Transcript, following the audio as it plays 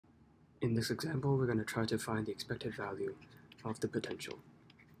In this example, we're going to try to find the expected value of the potential.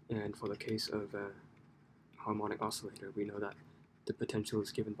 And for the case of a harmonic oscillator, we know that the potential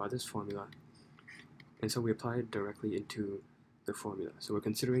is given by this formula. And so we apply it directly into the formula. So we're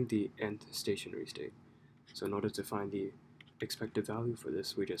considering the nth stationary state. So in order to find the expected value for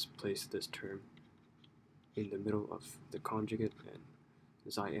this, we just place this term in the middle of the conjugate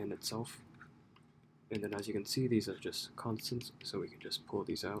and xi n itself. And then as you can see, these are just constants, so we can just pull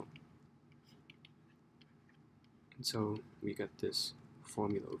these out. And so we get this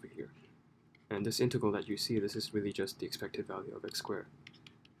formula over here. And this integral that you see, this is really just the expected value of x squared.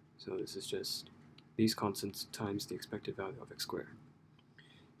 So this is just these constants times the expected value of x squared.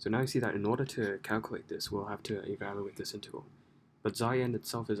 So now you see that in order to calculate this, we'll have to evaluate this integral. But xi n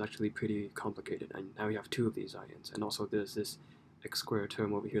itself is actually pretty complicated, and now you have two of these xi n's, and also there's this x squared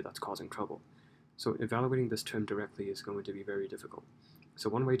term over here that's causing trouble. So evaluating this term directly is going to be very difficult. So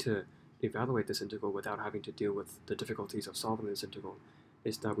one way to evaluate this integral without having to deal with the difficulties of solving this integral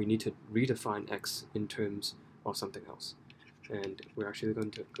is that we need to redefine x in terms of something else. And we're actually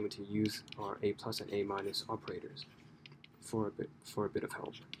going to use our a plus and a minus operators for a bit of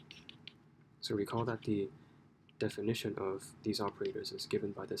help. So recall that the definition of these operators is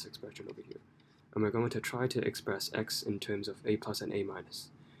given by this expression over here. And we're going to try to express x in terms of a plus and a minus.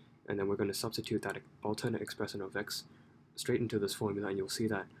 And then we're going to substitute that alternate expression of x straight into this formula, and you'll see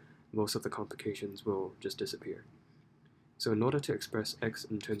that most of the complications will just disappear. So in order to express x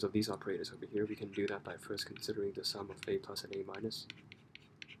in terms of these operators over here, we can do that by first considering the sum of a plus and a minus.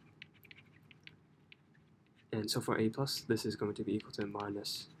 And so for a plus, this is going to be equal to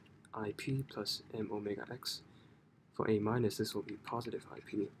minus ip plus m omega x. For a minus, this will be positive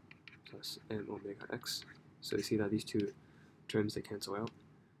ip plus m omega x. So you see that these two terms, they cancel out.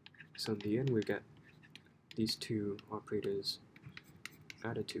 So in the end, we get these two operators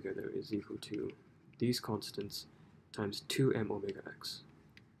added together is equal to these constants times 2m omega x.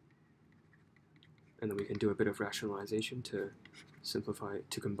 And then we can do a bit of rationalization to simplify,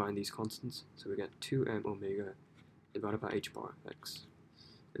 to combine these constants. So we get 2m omega divided by h bar x.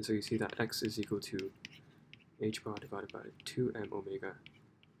 And so you see that x is equal to h bar divided by 2m omega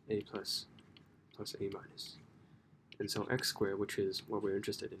a plus a minus. And so x squared, which is what we're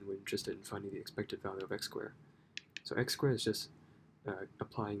interested in finding the expected value of x squared. So x squared is just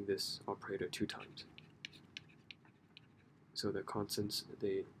applying this operator 2 times. So the constants,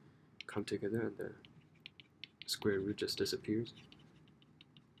 they come together and the square root just disappears.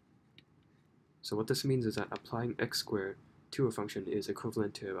 So what this means is that applying x squared to a function is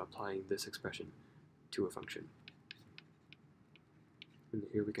equivalent to applying this expression to a function. And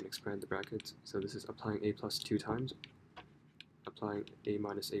here we can expand the brackets. So this is applying a plus 2 times, applying a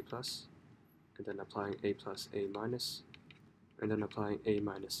minus a plus, and then applying a plus a minus, and then applying a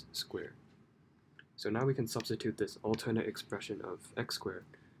minus squared. So now we can substitute this alternate expression of x squared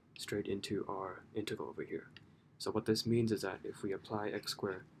straight into our integral over here. So what this means is that if we apply x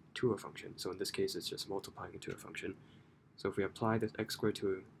squared to a function, so in this case it's just multiplying it to a function, so if we apply this x squared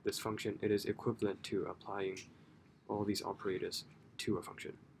to this function, it is equivalent to applying all these operators to a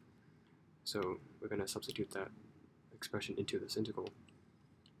function. So we're going to substitute that expression into this integral.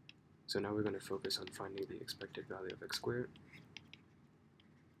 So now we're going to focus on finding the expected value of x squared,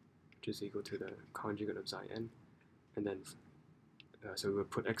 which is equal to the conjugate of xi n, and then so we'll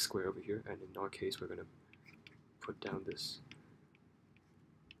put x squared over here, and in our case we're going to put down this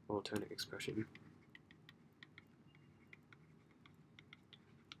alternate expression.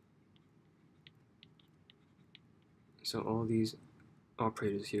 So all these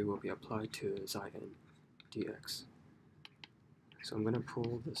operators here will be applied to xi n dx. So I'm going to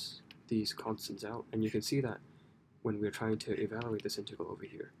pull these constants out, and you can see that when we're trying to evaluate this integral over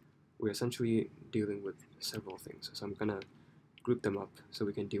here, we're essentially dealing with several things. So I'm going to group them up so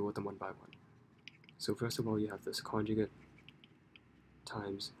we can deal with them one by one. So first of all, you have this conjugate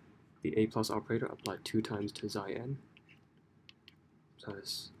times the a plus operator applied 2 times to xi n,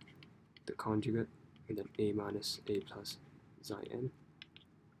 plus the conjugate, and then a minus a plus xi n,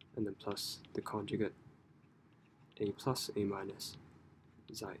 and then plus the conjugate a plus a minus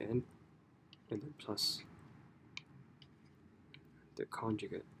xi n, and then plus the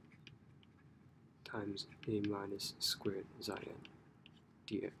conjugate times a minus squared xi n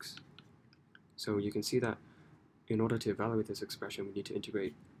dx. So you can see that in order to evaluate this expression, we need to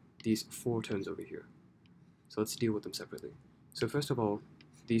integrate these 4 terms over here. So let's deal with them separately. So first of all,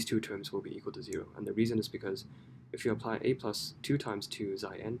 these 2 terms will be equal to 0, and the reason is because if you apply a plus 2 times to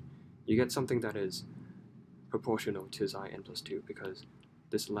xi n, you get something that is proportional to xi n plus 2, because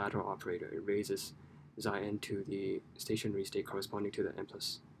this lateral operator, it raises xi n to the stationary state corresponding to the n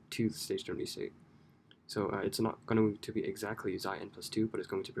plus to the stationary state. So it's not going to be exactly xi n plus 2, but it's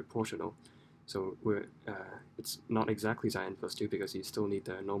going to be proportional. So it's not exactly xi n plus 2 because you still need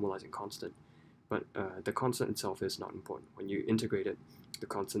the normalizing constant, but the constant itself is not important. When you integrate it, the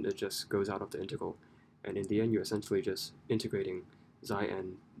constant, it just goes out of the integral, and in the end you're essentially just integrating xi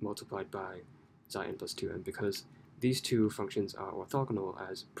n multiplied by xi n plus 2, and because these two functions are orthogonal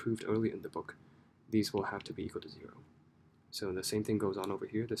as proved early in the book, these will have to be equal to 0. So the same thing goes on over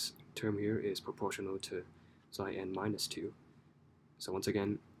here. This term here is proportional to xi n minus 2. So once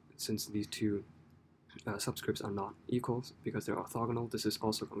again, since these two subscripts are not equals because they're orthogonal, this is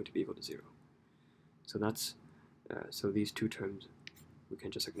also going to be equal to 0. So that's so these two terms we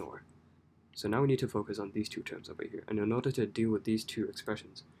can just ignore. So now we need to focus on these two terms over here. And in order to deal with these two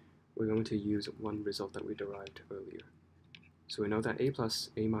expressions, we're going to use one result that we derived earlier. So we know that a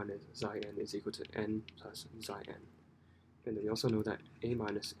plus a minus xi n is equal to n plus xi n. And then we also know that a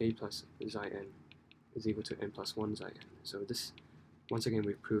minus a plus xi n is equal to n plus 1 xi n. So this, once again,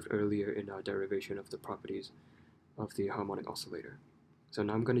 we proved earlier in our derivation of the properties of the harmonic oscillator. So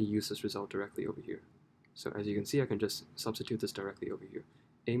now I'm going to use this result directly over here. So as you can see, I can just substitute this directly over here.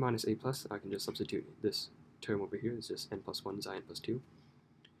 A minus a plus, I can just substitute this term over here. It's just n plus 1 xi n plus 2.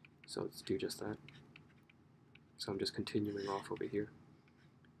 So let's do just that. So I'm just continuing off over here.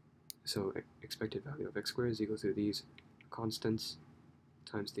 So expected value of x squared is equal to these constants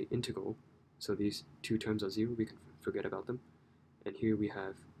times the integral. So these two terms are 0, we can forget about them. And here we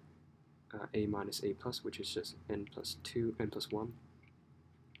have a minus a plus, which is just n plus 2, n plus 1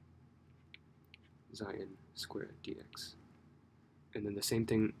 xi n squared dx. And then the same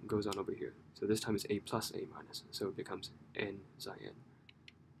thing goes on over here. So this time it's a plus a minus, so it becomes n xi n.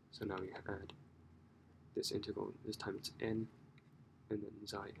 So now we add this integral, this time it's n, and then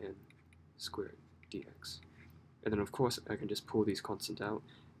xi n squared dx. And then of course I can just pull these constants out,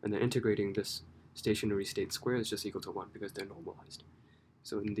 and then integrating this stationary state square is just equal to 1 because they're normalized.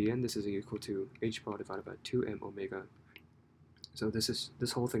 So in the end this is equal to h bar divided by 2m omega. So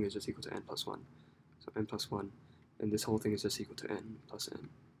this whole thing is just equal to n plus 1. So n plus 1, and this whole thing is just equal to n plus n.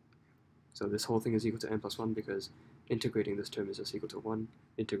 So this whole thing is equal to n plus 1 because integrating this term is just equal to 1,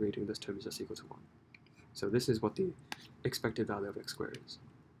 integrating this term is just equal to 1. So this is what the expected value of x squared is.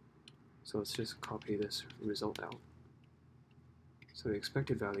 So let's just copy this result out. So the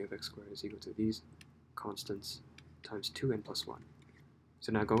expected value of x squared is equal to these constants times 2n plus 1.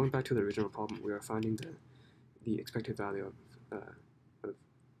 So now going back to the original problem, we are finding the expected value of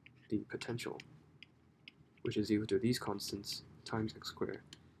the potential, which is equal to these constants times x squared.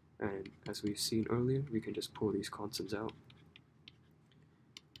 And as we've seen earlier, we can just pull these constants out.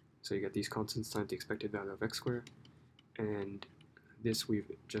 So you get these constants times the expected value of x squared, and this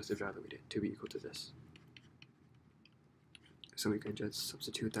we've just evaluated to be equal to this. So we can just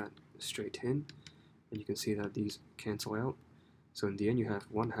substitute that straight in, and you can see that these cancel out. So in the end you have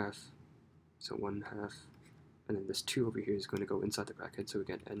 1/2, so 1/2, and then this 2 over here is going to go inside the bracket, so we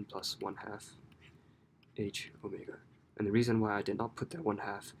get n plus 1/2 h omega. And the reason why I did not put that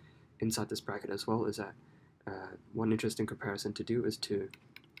 1/2 inside this bracket as well is that one interesting comparison to do is to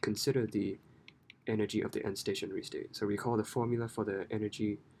consider the energy of the end stationary state. So recall the formula for the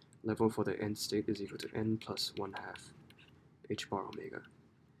energy level for the end state is equal to n plus 1/2 h bar omega.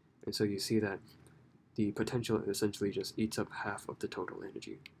 And so you see that the potential essentially just eats up half of the total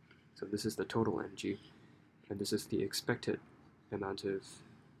energy. So this is the total energy, and this is the expected amount of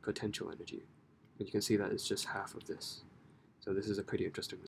potential energy. And you can see that it's just half of this. So this is a pretty interesting